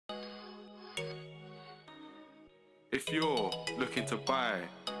If you're looking to buy,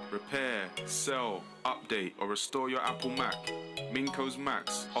 repair, sell, update or restore your Apple Mac, Minkos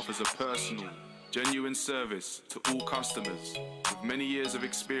Macs offers a personal, genuine service to all customers with many years of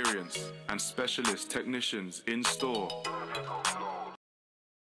experience and specialist technicians in store.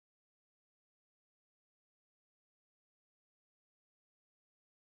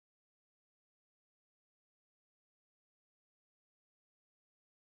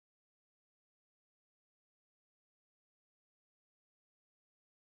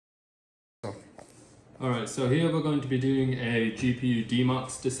 Alright, so here we're going to be doing a GPU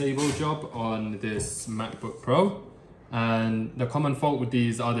demux disable job on this MacBook Pro. And the common fault with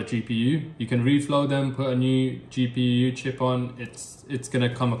these are the GPU. You can reflow them, put a new GPU chip on, it's going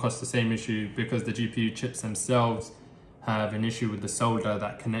to come across the same issue because the GPU chips themselves have an issue with the solder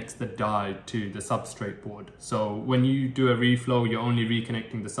that connects the die to the substrate board. So when you do a reflow, you're only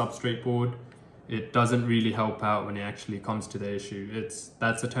reconnecting the substrate board. It doesn't really help out when it actually comes to the issue.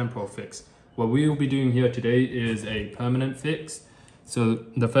 That's a temporal fix. What we will be doing here today is a permanent fix. So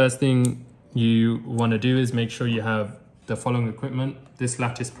the first thing you want to do is make sure you have the following equipment: this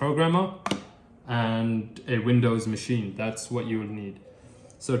lattice programmer and a Windows machine. That's what you will need.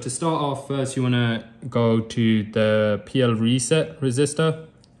 So to start off, first you want to go to the PL reset resistor,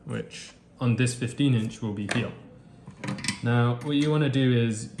 which on this 15-inch will be here. Now what you want to do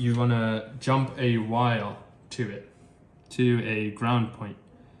is you want to jump a wire to it, to a ground point.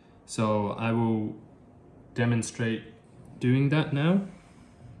 So I will demonstrate doing that now.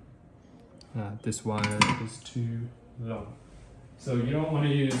 This wire is too long. So you don't want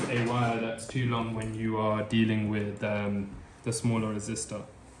to use a wire that's too long when you are dealing with the smaller resistor,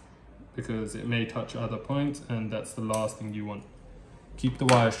 because it may touch other points and that's the last thing you want. Keep the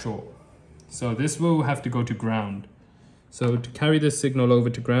wire short. So this will have to go to ground. So to carry this signal over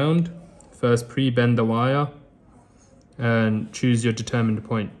to ground, first pre-bend the wire and choose your determined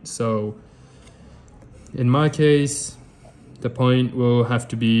point. So in my case, the point will have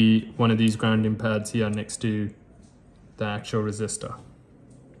to be one of these grounding pads here next to the actual resistor.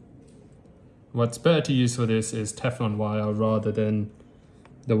 What's better to use for this is Teflon wire rather than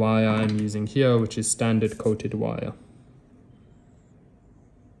the wire I'm using here, which is standard coated wire.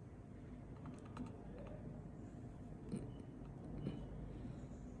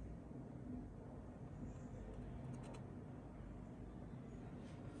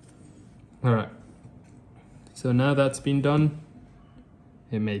 Alright, so now that's been done,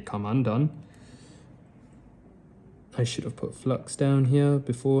 it may come undone. I should have put flux down here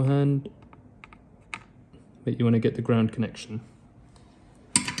beforehand, but you want to get the ground connection.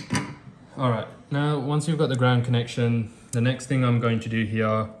 Alright, now once you've got the ground connection, the next thing I'm going to do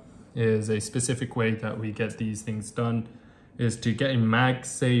here is a specific way that we get these things done, is to get a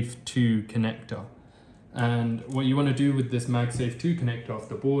MagSafe 2 connector. And what you want to do with this MagSafe 2 connector off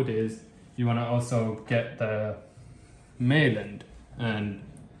the board is you want to also get the male end, and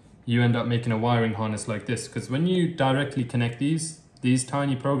you end up making a wiring harness like this, because when you directly connect these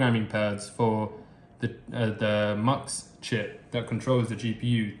tiny programming pads for the MUX chip that controls the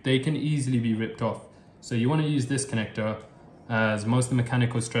GPU, they can easily be ripped off. So you want to use this connector, as most of the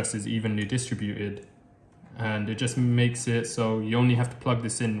mechanical stress is evenly distributed, and it just makes it so you only have to plug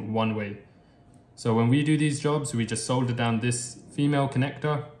this in one way. So when we do these jobs, we just solder down this female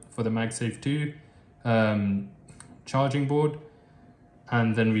connector for the MagSafe 2 charging board,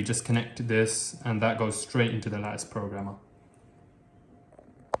 and then we just connect this, and that goes straight into the lattice programmer.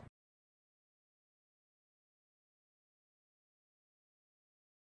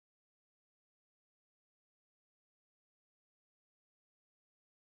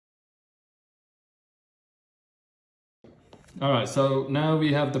 Alright, so now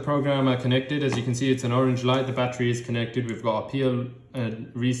we have the programmer connected. As you can see, it's an orange light, the battery is connected. We've got our PL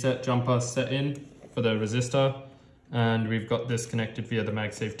reset jumper set in for the resistor, and we've got this connected via the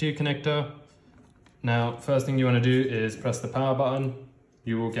MagSafe 2 connector. Now, first thing you want to do is press the power button.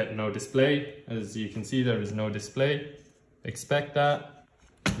 You will get no display. As you can see, there is no display. Expect that.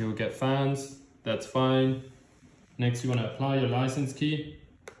 You will get fans, that's fine. Next, you want to apply your license key,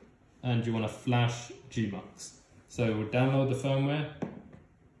 and you want to flash GMUX. So we'll download the firmware,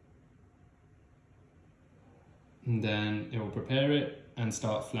 and then it will prepare it and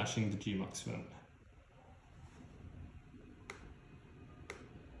start flashing the GMUX firmware.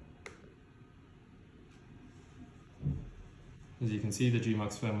 As you can see, the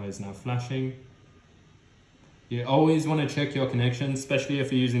GMUX firmware is now flashing. You always want to check your connections, especially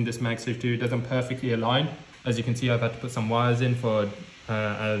if you're using this MagSafe 2. It doesn't perfectly align. As you can see, I've had to put some wires in for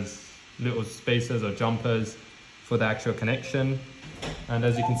as little spacers or jumpers for the actual connection. And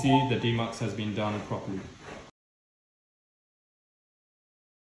as you can see, the demux has been done properly.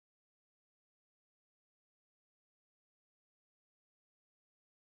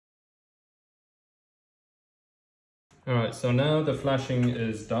 Alright, so now the flashing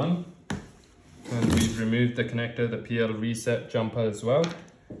is done. And we've removed the connector, the PL reset jumper as well.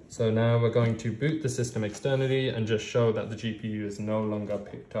 So now we're going to boot the system externally and just show that the GPU is no longer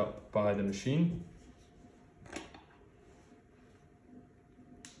picked up by the machine.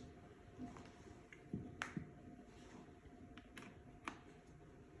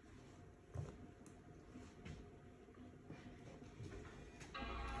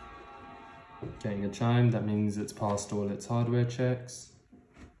 Getting a chime, that means it's passed all its hardware checks.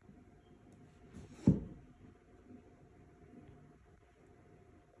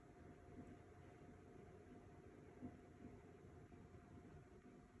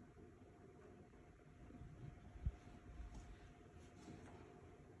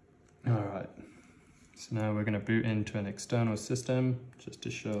 Alright, so now we're going to boot into an external system just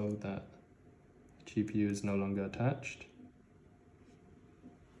to show that the GPU is no longer attached.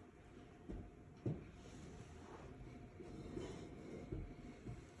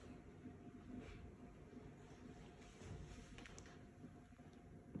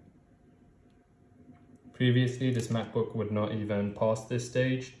 Previously, this MacBook would not even pass this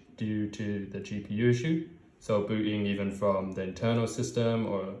stage due to the GPU issue. So booting even from the internal system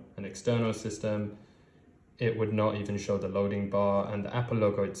or an external system, it would not even show the loading bar, and the Apple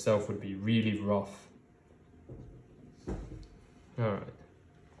logo itself would be really rough. Alright,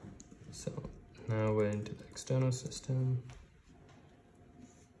 so now we're into the external system.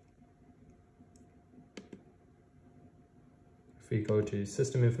 If we go to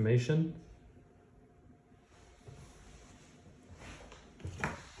system information,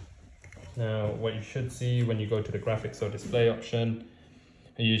 now what you should see when you go to the graphics or display option,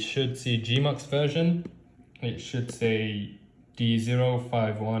 you should see GMUX version. It should say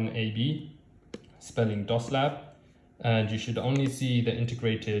D051AB, spelling DOSLab, and you should only see the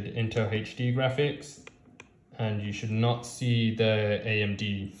integrated Intel HD graphics, and you should not see the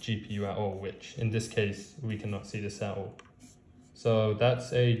AMD GPU at all, which in this case we cannot see this at all. So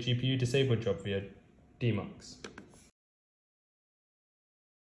that's a GPU disabled job via DMUX.